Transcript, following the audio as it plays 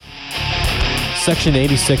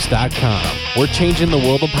Section86.com. We're changing the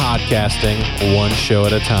world of podcasting one show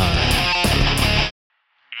at a time.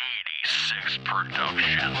 86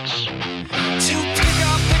 Productions. To pick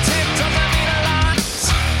up the tip of the middle lines.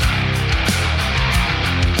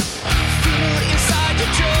 Feel inside your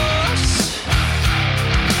jaws.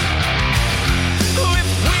 If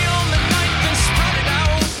we on the night, then spread it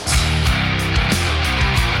out.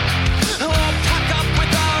 Or pack up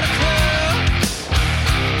without a clue.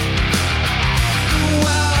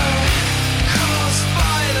 Well, crossed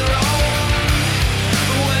by the road.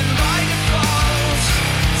 When by default,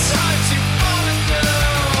 time to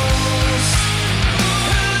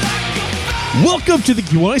Welcome to the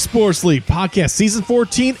Kiwanee Sports League Podcast Season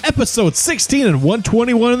 14, Episode 16 and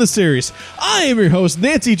 121 in the series. I am your host,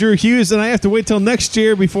 Nancy Drew Hughes, and I have to wait till next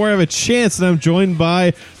year before I have a chance, and I'm joined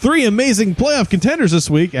by three amazing playoff contenders this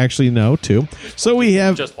week. Actually, no, two. So we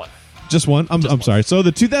have... Just one. Just one? I'm sorry. So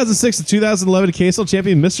the 2006 and 2011 KSL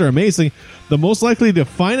champion, Mr. Amazing, the most likely to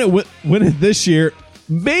win it this year,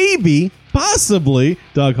 maybe, possibly,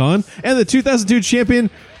 Doug Hahn, and the 2002 champion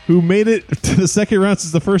who made it to the second round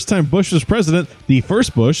since the first time Bush was president, the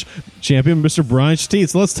first Bush champion, Mr. Brian Shteet.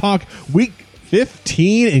 So let's talk week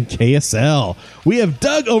 15 in KSL. We have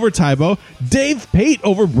Doug over Tybo, Dave Pate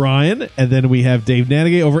over Brian, and then we have Dave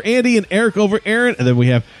Nanigay over Andy, and Eric over Aaron, and then we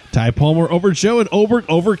have Ty Palmer over Joe, and Oberg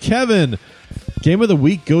over Kevin. Game of the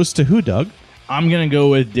week goes to who, Doug? I'm going to go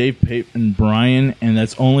with Dave Pate and Brian, and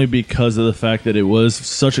that's only because of the fact that it was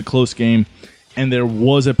such a close game, and there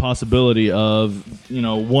was a possibility of,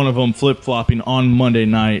 one of them flip-flopping on Monday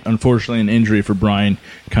night. Unfortunately, an injury for Brian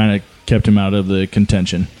kind of kept him out of the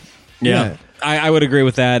contention. Yeah. I would agree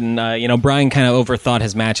with that. And, Brian kind of overthought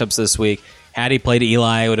his matchups this week. Had he played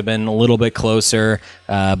Eli, it would have been a little bit closer.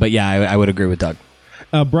 But, yeah, I would agree with Doug.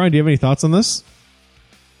 Brian, do you have any thoughts on this?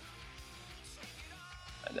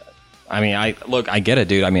 I mean, I get it,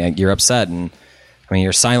 dude. I mean, you're upset. And,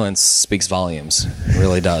 your silence speaks volumes. It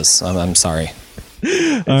really does. I'm sorry.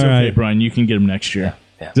 It's All okay, right. Brian. You can get him next year.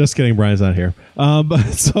 Yeah. Just kidding, Brian's not here.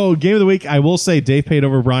 So game of the week, I will say Dave Pate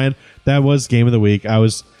over Brian. That was game of the week. I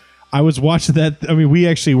was watching that. I mean, we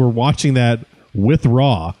actually were watching that with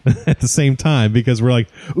Raw at the same time because we're like,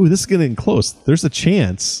 ooh, this is getting close. There's a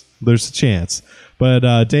chance.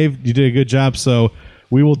 But Dave, you did a good job. So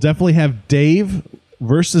we will definitely have Dave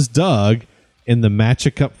versus Doug in the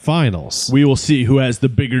Matcha Cup finals. We will see who has the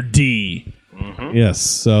bigger D. Mm-hmm. Yes,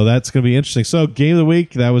 so that's going to be interesting. So game of the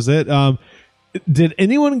week, that was it. Did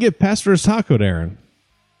anyone get Pastor's Taco, Aaron?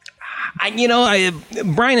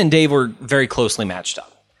 Brian and Dave were very closely matched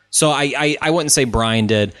up. So I wouldn't say Brian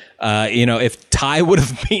did. If Ty would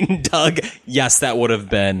have beaten Doug, yes, that would have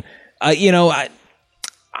been. I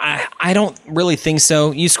don't really think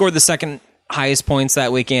so. You scored the second highest points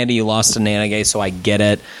that week, Andy. You lost to Nanigay, so I get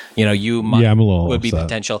it. I'm a little would upset. Be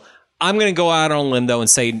potential. I'm going to go out on a limb, though, and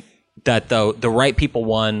say that, though, the right people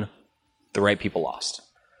won, the right people lost.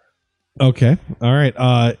 Okay. All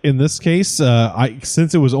right. In this case,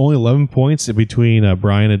 since it was only 11 points between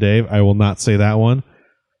Brian and Dave, I will not say that one.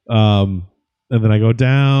 And then I go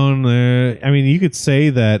down. I mean, you could say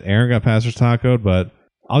that Aaron got Pastor's Tacoed, but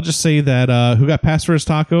I'll just say that who got Pastor's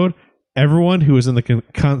Tacoed? Everyone who was in the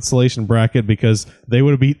consolation bracket, because they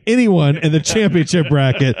would have beat anyone in the championship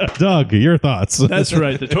bracket. Doug, your thoughts? That's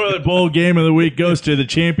right. The Toilet Bowl game of the week goes to the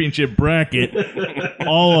championship bracket.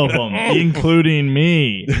 All of them, including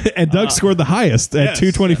me. And Doug scored the highest at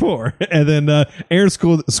 224. And then Aaron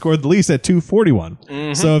scored the least at 241.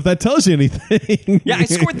 Mm-hmm. So if that tells you anything. Yeah, I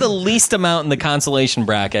scored the least amount in the consolation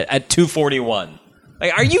bracket at 241.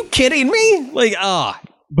 Like, are you kidding me?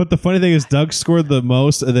 But the funny thing is, Doug scored the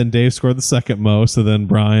most, and then Dave scored the second most, and then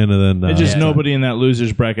Brian, and then... nobody in that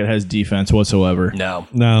loser's bracket has defense whatsoever. No.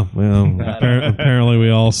 Apparently we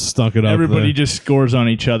all stunk it up. Everybody just scores on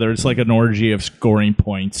each other. It's like an orgy of scoring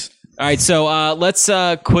points. All right, so let's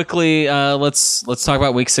quickly let's talk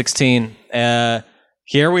about Week 16.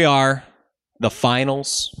 Here we are, the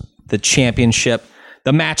finals, the championship,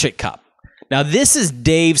 the Match-It Cup. Now, this is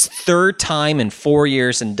Dave's third time in 4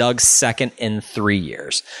 years and Doug's second in 3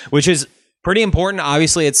 years, which is pretty important.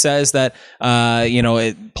 Obviously, it says that,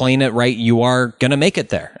 playing it right, you are going to make it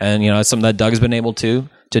there. And, it's something that Doug's been able to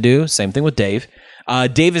do. Same thing with Dave.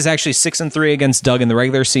 Dave is actually 6-3 against Doug in the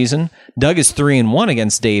regular season. Doug is 3-1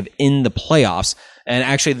 against Dave in the playoffs. And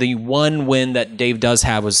actually, the one win that Dave does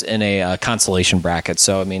have was in a consolation bracket.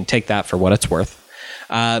 So, take that for what it's worth.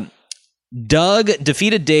 Doug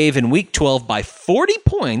defeated Dave in Week 12 by 40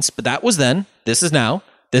 points, but that was then. This is now.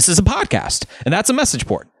 This is a podcast, and that's a message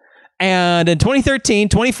board. And in 2013,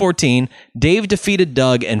 2014, Dave defeated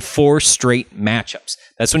Doug in 4 straight matchups.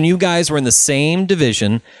 That's when you guys were in the same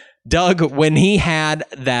division. Doug, when he had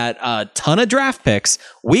that ton of draft picks,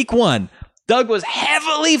 week 1, Doug was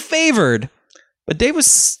heavily favored, but Dave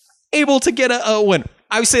was able to get a win.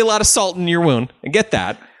 Obviously, a lot of salt in your wound. I get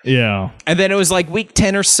that. Yeah. And then it was like week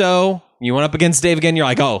 10 or so. You went up against Dave again. You're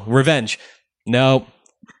like, oh, revenge. No.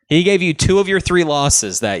 He gave you 2 of your 3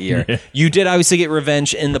 losses that year. You did obviously get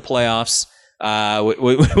revenge in the playoffs,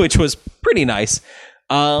 which was pretty nice.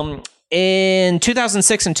 In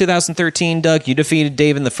 2006 and 2013, Doug, you defeated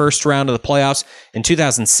Dave in the first round of the playoffs. In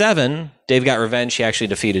 2007, Dave got revenge. He actually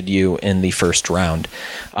defeated you in the first round.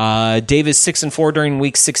 Dave is 6-4 during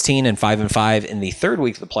week 16 and 5-5 in the third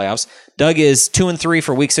week of the playoffs. Doug is 2-3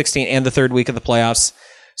 for week 16 and the third week of the playoffs.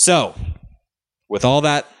 So, with all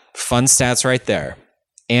that fun stats right there,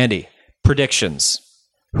 Andy, predictions.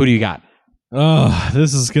 Who do you got? Oh,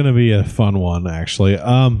 this is going to be a fun one, actually.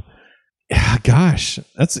 Gosh,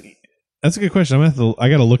 that's a good question. I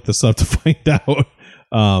got to look this up to find out.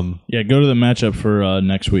 Yeah, go to the matchup for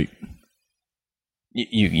next week.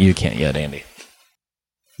 You can't yet, Andy.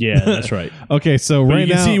 Yeah, that's right. Okay, so But right you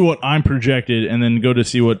can now, see what I'm projected and then go to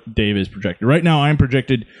see what Dave is projected. Right now, I'm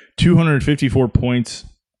projected 254 points,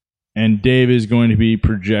 and Dave is going to be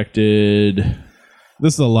projected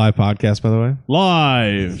this is a live podcast, by the way.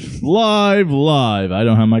 live. I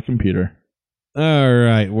don't have my computer. All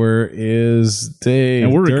right, where is Dave?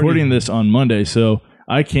 And we're Dirty? recording this on Monday, so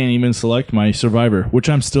I can't even select my Survivor, which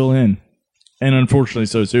I'm still in. And unfortunately,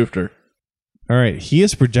 so is Hoofter. All right, he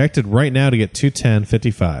is projected right now to get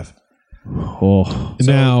 210.55. Oh,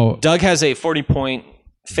 Now, Doug has a 40-point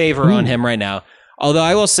favor on him right now. Although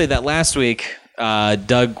I will say that last week,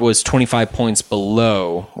 Doug was 25 points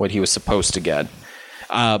below what he was supposed to get.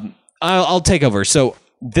 I'll take over. So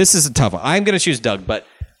this is a tough one. I'm going to choose Doug, but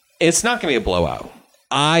it's not going to be a blowout.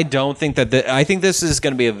 I don't think that. I think this is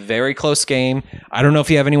going to be a very close game. I don't know if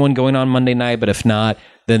you have anyone going on Monday night, but if not,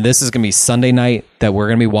 then this is going to be Sunday night that we're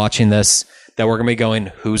going to be watching this, that we're going to be going,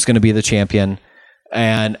 who's going to be the champion?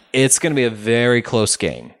 And it's going to be a very close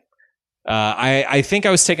game. I think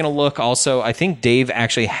I was taking a look also. I think Dave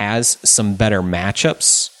actually has some better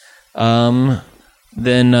matchups than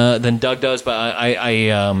Doug does, but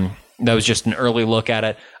I that was just an early look at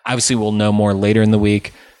it. Obviously, we'll know more later in the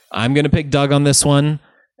week. I'm going to pick Doug on this one,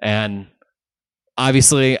 and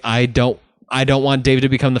obviously, I don't want Dave to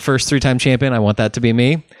become the first 3-time champion. I want that to be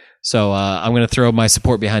me. So I'm going to throw my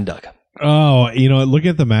support behind Doug. oh, look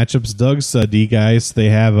at the matchups. Doug's D guys, they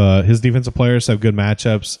have his defensive players have good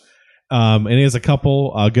matchups, and he has a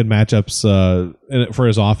couple good matchups for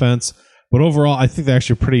his offense. But overall, I think they're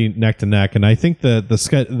actually pretty neck to neck, and I think that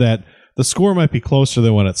the score might be closer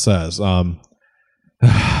than what it says.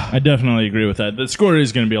 I definitely agree with that. The score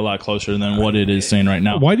is going to be a lot closer than what it is saying right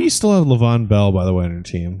now. Why do you still have Levon Bell, by the way, on your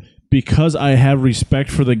team? Because I have respect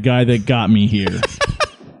for the guy that got me here.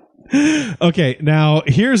 Okay, now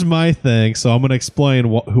here's my thing. So I'm going to explain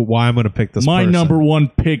why I'm going to pick this. My person. number 1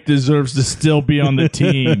 pick deserves to still be on the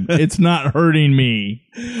team. It's not hurting me.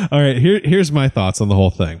 All right, here's my thoughts on the whole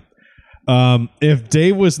thing. If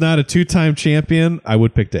Dave was not a 2-time champion, I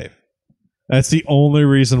would pick Dave. That's the only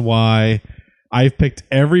reason why. I've picked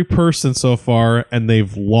every person so far, and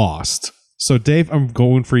they've lost. So, Dave, I'm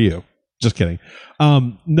going for you. Just kidding.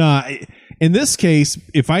 In this case,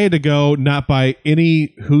 if I had to go not by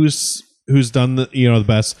any who's done the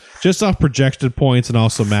best, just off projected points and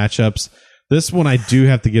also matchups, this one I do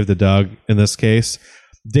have to give to Doug. In this case,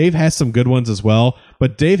 Dave has some good ones as well,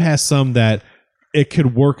 but Dave has some that it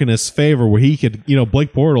could work in his favor where he could,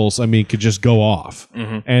 Blake Bortles, could just go off.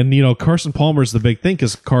 Mm-hmm. And, Carson Palmer is the big thing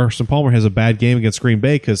because Carson Palmer has a bad game against Green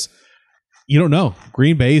Bay because you don't know.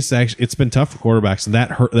 Green Bay's actually, it's been tough for quarterbacks, and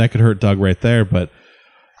that could hurt Doug right there. But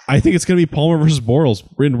I think it's going to be Palmer versus Bortles.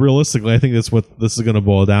 Realistically, I think that's what this is going to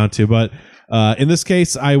boil down to. But in this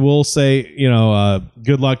case, I will say,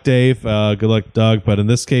 good luck, Dave. Good luck, Doug. But in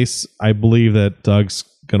this case, I believe that Doug's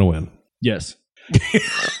going to win. Yes.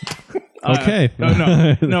 Okay.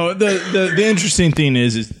 No. The interesting thing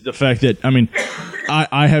is the fact that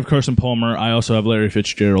I have Carson Palmer. I also have Larry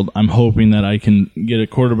Fitzgerald. I'm hoping that I can get a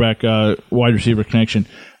quarterback wide receiver connection.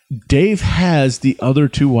 Dave has the other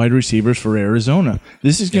 2 wide receivers for Arizona.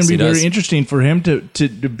 This is going to be very interesting for him to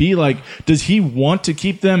be like, does he want to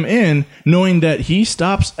keep them in, knowing that he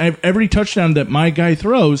stops every touchdown that my guy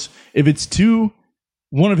throws? If it's to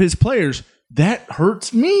one of his players, that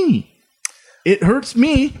hurts me. It hurts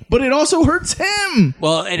me, but it also hurts him.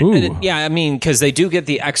 Well, because they do get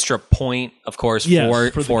the extra point, of course,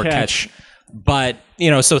 for catch. But,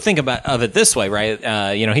 so think of it this way,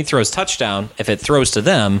 right? He throws touchdown. If it throws to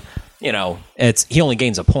them, he only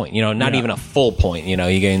gains a point, not even a full point.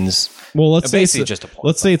 He gains Well, let's say Basically it's just a point.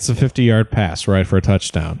 let's say it's a 50-yard pass, right, for a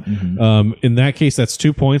touchdown. In that case, that's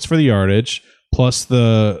 2 points for the yardage plus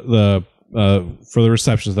the for the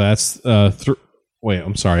receptions. That's wait,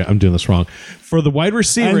 I'm sorry, I'm doing this wrong. For the wide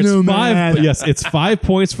receiver, I know, it's 5. man. Yes, it's 5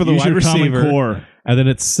 points for the Use wide your Common receiver, Core. and then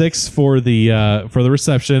it's 6 for the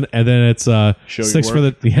reception, and then it's your 6 for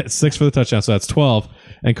the 6 for the touchdown. So that's 12.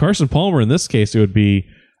 And Carson Palmer in this case, it would be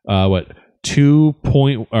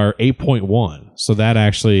 8.1. So that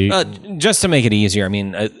actually Just to make it easier, I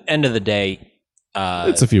mean, at the end of the day,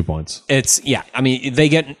 it's a few points. I mean, they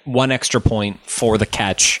get 1 extra point for the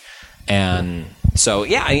catch, and so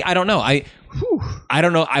I don't know. I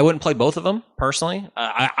don't know. I wouldn't play both of them personally.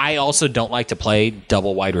 I also don't like to play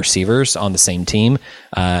double wide receivers on the same team.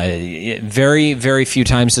 Very, very few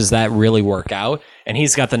times does that really work out. And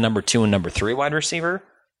he's got the number 2 and number 3 wide receiver.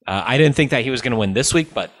 I didn't think that he was going to win this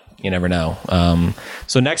week, but you never know.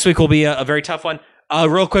 So next week will be a very tough one.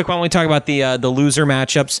 Real quick, why don't we talk about the loser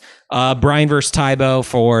matchups? Brian versus Tybo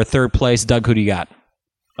for 3rd place. Doug, who do you got?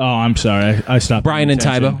 Oh, I'm sorry. I stopped. Brian and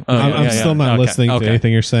paying attention. Tybo. Oh, I'm still not listening to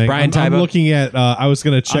anything you're saying. Brian I'm Tybo? looking at. I was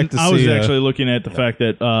going to check to see. I was actually looking at the fact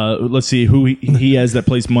that let's see who he has that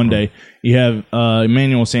plays Monday. You have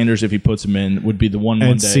Emmanuel Sanders, if he puts him in, would be the one and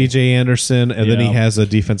Monday. C.J. Anderson, and then he Yeah. has a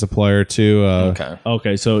defensive player too.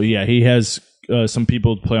 Okay, so yeah, he has some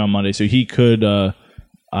people to play on Monday, so he could.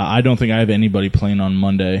 I don't think I have anybody playing on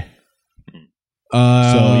Monday. So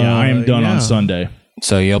yeah, I am done on Sunday.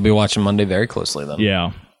 So you'll be watching Monday very closely then.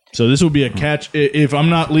 Yeah. So this will be a catch. If I'm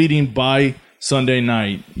not leading by Sunday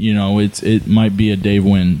night, it might be a Dave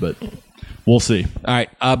win, but we'll see. All right,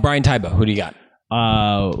 Brian Tybo, who do you got?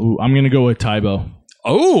 I'm going to go with Tybo.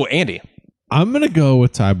 Oh, Andy. I'm going to go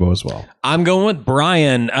with Tybo as well. I'm going with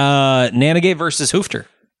Brian. Nanagate versus Hoofter.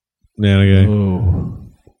 Oh,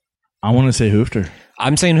 I want to say Hoofter.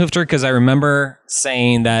 I'm saying Hoofter because I remember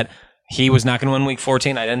saying that he was not going to win week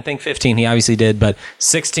 14. I didn't think 15. He obviously did. But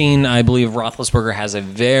 16, I believe Roethlisberger has a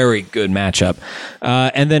very good matchup.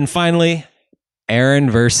 And then finally,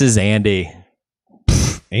 Aaron versus Andy.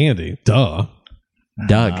 Andy, duh.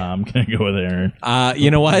 Doug. I'm going to go with Aaron.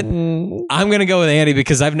 You know what? I'm going to go with Andy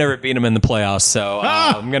because I've never beat him in the playoffs. So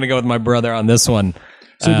I'm going to go with my brother on this one.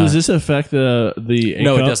 So does this affect the A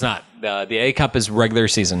No, Cup? it does not. The A Cup is regular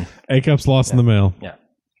season. A-Cup's lost in the mail. Yeah.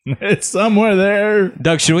 It's somewhere there.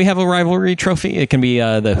 Doug, should we have a rivalry trophy? It can be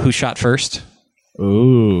the who shot first.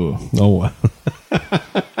 Ooh. Oh,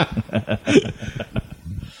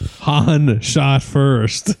 Han shot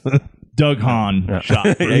first. Doug Hahn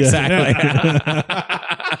shot. Exactly.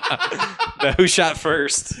 The who shot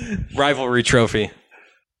first rivalry trophy.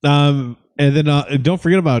 And then don't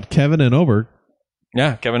forget about Kevin and Oberg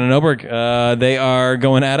Yeah, Kevin and Oberg. They are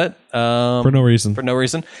going at it for no reason. For no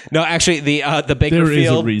reason. No, actually, the Baker There is a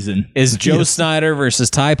Field reason. is Joe Snyder versus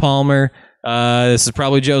Ty Palmer. This is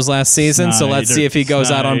probably Joe's last season, so let's see if he goes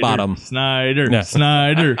out on bottom. Snyder. Yeah.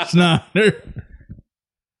 Snyder.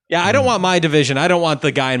 Yeah, I don't want my division. I don't want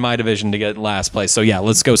the guy in my division to get last place. So yeah,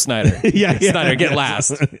 let's go Snyder. Snyder get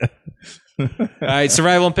last. All right,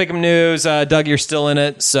 Survival and Pick'em news. Doug, you're still in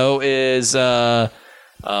it. So is Hoofter.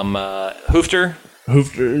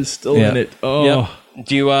 Hoofter is still in it. Oh, Yep.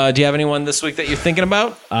 Do you have anyone this week that you're thinking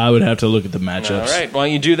about? I would have to look at the matchups. All right. Why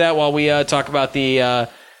don't you do that while we talk about the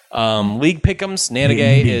league pick'ems?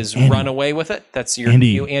 Nanagay is run away with it. That's your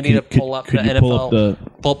cue, Andy, to pull up the NFL.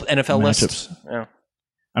 Pull up NFL list. matchups? Yeah.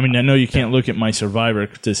 I mean, I know you can't look at my Survivor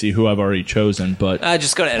to see who I've already chosen, but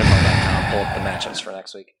Just go to NFL.com. Pull up the matchups for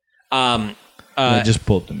next week. just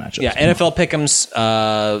pull up the matchups. Yeah, NFL pick'ems.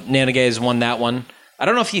 Nanagay has won that one. I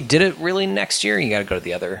don't know if he did it really next year. You got to go to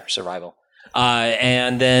the other Survival.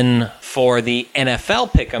 And then for the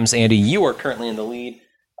NFL pick'ems, Andy, you are currently in the lead,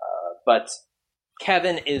 but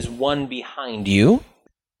Kevin is one behind you.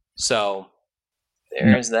 So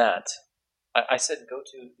there's that. I said go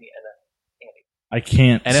to the NFL. I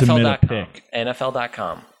can't submit a NFL.com. pick.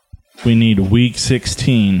 NFL.com. We need week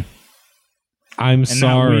 16. I'm And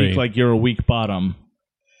sorry. not week like you're a weak bottom.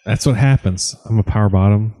 That's what happens. I'm a power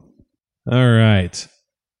bottom. All right.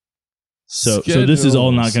 So this is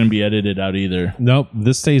all not going to be edited out either. Nope.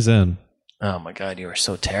 This stays in. Oh my God, you are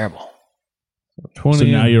so terrible. 20. So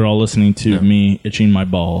now you're all listening to me itching my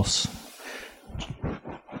balls.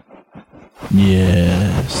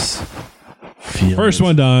 Yes. First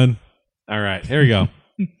one done. All right. Here we go.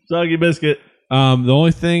 Soggy biscuit. The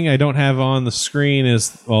only thing I don't have on the screen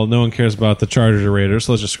is, well, no one cares about the Chargers or Raiders,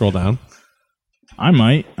 so let's just scroll down. I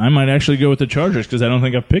might actually go with the Chargers because I don't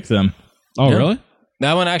think I've picked them. Oh, Yeah. really?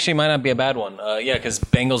 That one actually might not be a bad one. Yeah, because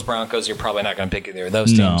Bengals, Broncos, you're probably not going to pick either of those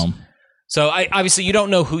teams. No. So obviously you don't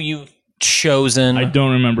know who you've chosen. I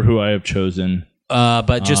don't remember who I have chosen.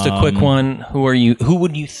 But just a quick one. Who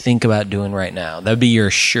would you think about doing right now? That'd be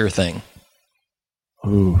your sure thing.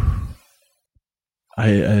 Ooh.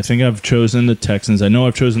 I think I've chosen the Texans. I know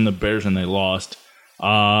I've chosen the Bears and they lost.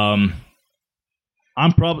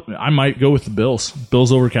 I might go with the Bills.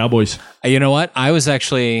 Bills over Cowboys. You know what? I was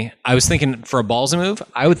thinking for a ballsy move,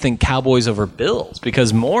 I would think Cowboys over Bills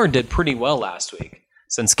because Moore did pretty well last week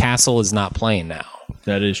since Castle is not playing now.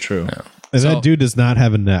 That is true. Yeah. And So- that dude does not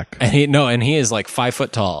have a neck. And he is like 5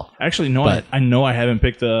 foot tall. Actually, no, But- I know I haven't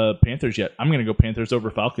picked the Panthers yet. I'm going to go Panthers over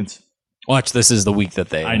Falcons. Watch, this is the week that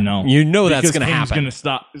they. I know. You know that's Because going to Kim's happen. going to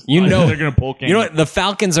stop. You know they're going to pull Cam. You know what? The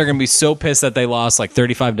Falcons are going to be so pissed that they lost like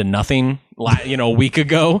 35-0, a week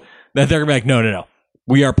ago that they're going to be like, no.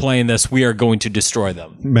 We are playing this. We are going to destroy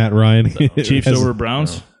them. Matt Ryan. Chiefs has- over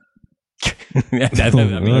Browns. That's That's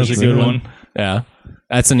a good one. Yeah,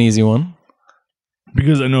 that's an easy one.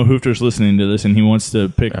 Because I know Hoofter's listening to this and he wants to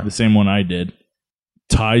pick the same one I did.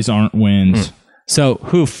 Ties aren't wins. So,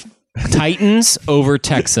 Hoof, Titans over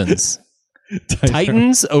Texans.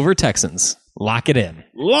 Titans over Texans. Lock it in.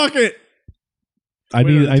 Lock it. I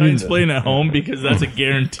need. Titans playing at home because that's a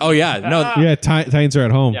guarantee. Oh, yeah. No. Yeah, Titans are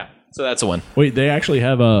at home. Yeah. So that's a win. Wait, they actually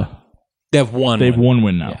have They have one. They have win. one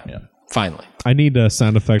win now. Yeah. Finally. I need a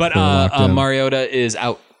sound effect. But for lockdown. Mariota is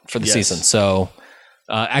out for the Yes. season. So,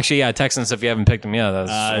 actually, yeah, Texans, if you haven't picked them yet,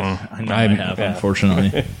 that's. I know I have,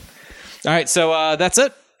 unfortunately. All right. So that's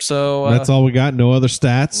it. So That's all we got. No other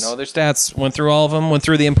stats. no other stats. Went through all of them. Went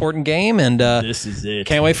through the important game. And This is it.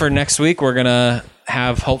 can't wait for next week. We're going to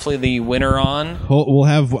have hopefully the winner on. We'll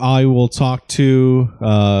have. I will talk to.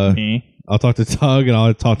 Me. I'll talk to Tug and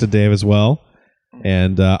I'll talk to Dave as well,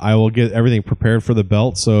 and I will get everything prepared for the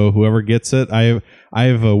belt. So whoever gets it, I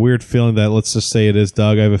have a weird feeling that let's just say it is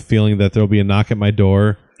Doug. I have a feeling that there will be a knock at my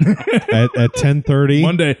door at 10:30.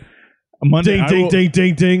 Monday. Ding ding ding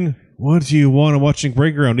ding ding. What do you want? I'm watching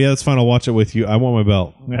Breaking Ground. Yeah, that's fine. I'll watch it with you. I want my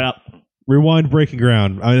belt. Yeah. Rewind Breaking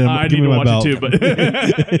Ground. I give need me to my watch belt. it too, but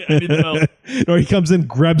I need the belt. Or he comes in,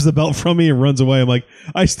 grabs the belt from me, and runs away. I'm like,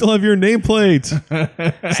 I still have your nameplate.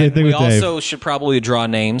 Same thing We with Dave. also should probably draw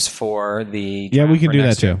names for the. Yeah, we draft can for do that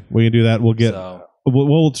next year. too. We can do that. We'll get. So-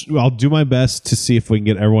 I'll do my best to see if we can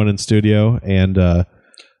get everyone in studio, and I'll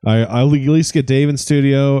at least get Dave in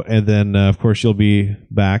studio, and then of course you'll be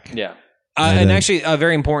back. Yeah. And actually, a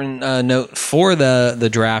very important note for the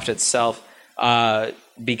draft itself,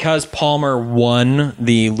 because Palmer won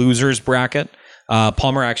the losers bracket,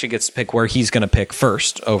 Palmer actually gets to pick where he's going to pick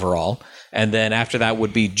first overall. And then after that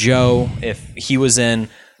would be Joe if he was in,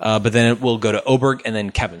 but then it will go to Oberg and then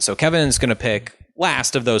Kevin. So Kevin is going to pick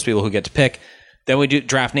last of those people who get to pick. Then we do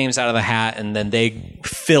draft names out of the hat, and then they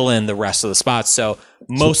fill in the rest of the spots. So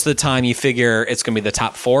most of the time, you figure it's going to be the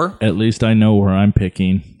top 4. At least I know where I'm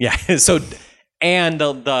picking. Yeah. So, and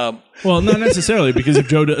the Well, not necessarily, because if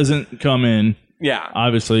Joe doesn't come in, yeah,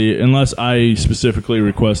 obviously, unless I specifically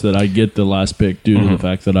request that I get the last pick due to the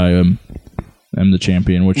fact that I am the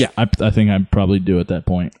champion, which Yeah. I think I'd probably do at that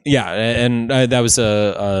point. yeah, and that was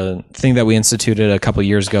a thing that we instituted a couple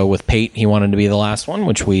years ago with Pate. He wanted to be the last one,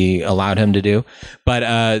 which we allowed him to do.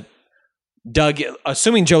 But Doug,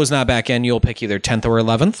 assuming Joe's not back in, you'll pick either 10th or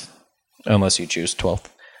 11th, unless you choose 12th.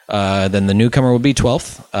 Then the newcomer would be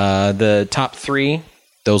 12th. The top 3,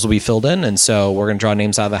 those will be filled in, and so we're going to draw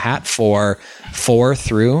names out of the hat for 4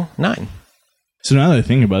 through 9. So now that I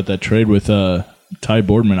think about that trade with Ty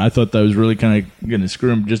Boardman, I thought that was really kind of going to screw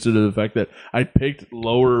him just due to the fact that I picked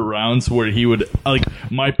lower rounds where he would, like,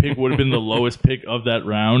 my pick would have been the lowest pick of that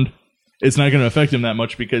round. It's not going to affect him that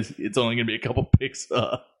much because it's only going to be a couple picks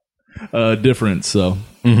difference. So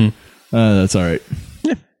that's all right.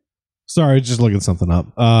 Sorry, just looking something up.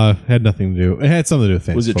 Had nothing to do. It had something to do with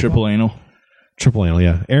fantasy Was it football. triple anal? Triple anal,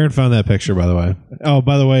 yeah. Aaron found that picture, by the way. Oh,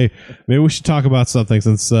 by the way, maybe we should talk about something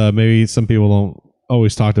since maybe some people don't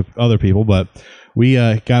always talk to other people, but we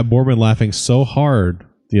got Boardman laughing so hard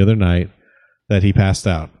the other night that he passed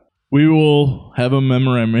out. We will have a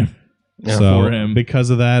memorandum So for him. because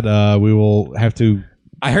of that, we will have to.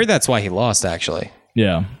 I heard that's why he lost, actually.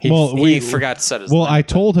 Yeah. He forgot to set his Well, limit. I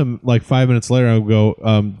told him like 5 minutes later. I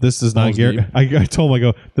go, "This is not Balls guarantee." I told him, "I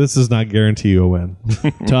go, this does not guarantee you a win."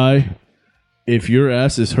 Ty, if your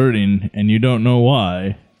ass is hurting and you don't know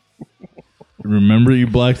why, remember you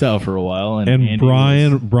blacked out for a while. And And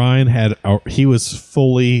Andy Brian had he was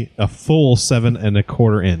fully a full 7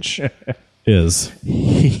 1/4 inch.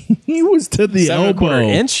 he was to the 7 1/4 elbow.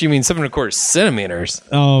 inch? You mean 7 1/4 centimeters?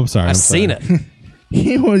 Oh, I'm sorry. I've seen it.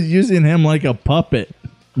 He was using him like a puppet.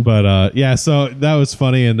 But yeah, so that was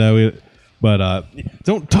funny, and But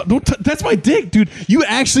don't that's my dick, dude. You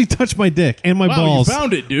actually touched my dick and my Wow, balls. you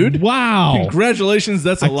found it, dude. Wow. Congratulations,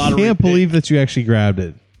 that's a lot I of can't believe that you actually grabbed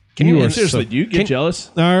it. Can you seriously, do you get jealous?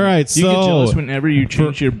 All right, Do you get jealous so whenever you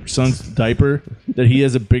change your son's diaper that he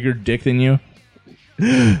has a bigger dick than you?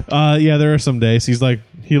 yeah, there are some days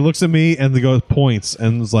he looks at me and goes points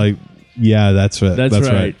and is like, yeah, that's right. That's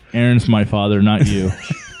right. Aaron's my father, not you.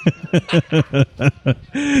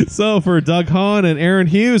 So for Doug Hahn and Aaron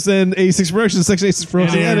Hughes and 86 Productions, Section 86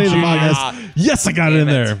 Productions, And and Aaron the Jr. podcast. Yes, I got it in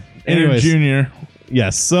Damn it. there. Aaron Anyways, Jr.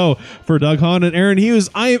 yes. So for Doug Hahn and Aaron Hughes,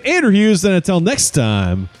 I am Andrew Hughes, and until next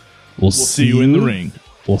time, we'll see you in the ring.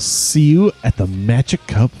 We'll see you at the Magic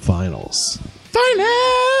Cup Finals. Final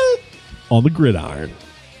on the gridiron.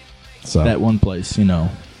 So, That one place, you know.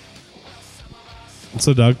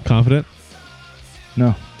 so Doug, confident?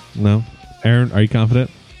 No. No. Aaron, are you confident?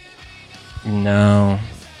 No.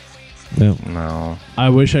 No. No. I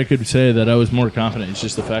wish I could say that I was more confident. It's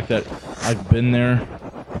just the fact that I've been there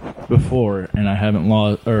before and I haven't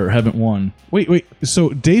lost or haven't won. Wait. So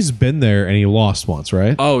Dave's been there and he lost once,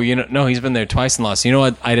 right? Oh, no, he's been there twice and lost. You know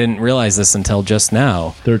what? I didn't realize this until just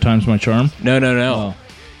now. Third time's my charm. No. Oh.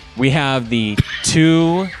 We have the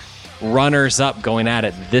two runners up going at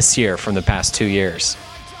it this year from the past 2 years.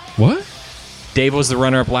 What? Dave was the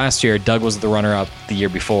runner up last year. Doug was the runner up the year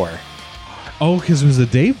before. Oh, because it was a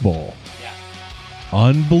Dave Bowl. Yeah.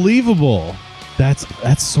 Unbelievable. That's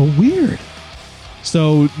so weird.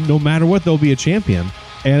 So no matter what, there'll be a champion.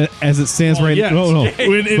 And as it stands right Yes. no.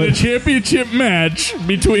 When in a championship match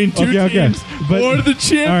between two Okay. teams But- for the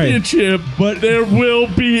championship, But- there will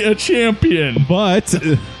be a champion. But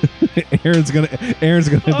Aaron's gonna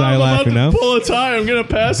die I'm laughing about now. to pull a tie. I'm gonna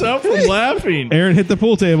pass out from laughing. Aaron hit the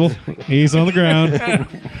pool table. He's on the ground.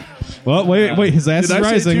 Well, wait. His ass Did is I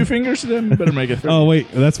rising. say 2 fingers to them? You better make it 3. Oh wait,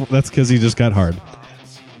 that's because he just got hard.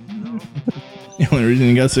 The only reason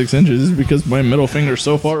he got 6 inches is because my middle finger's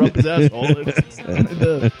so far up his asshole.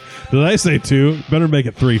 Did I say 2? Better make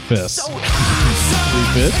it 3 fists. 3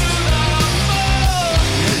 5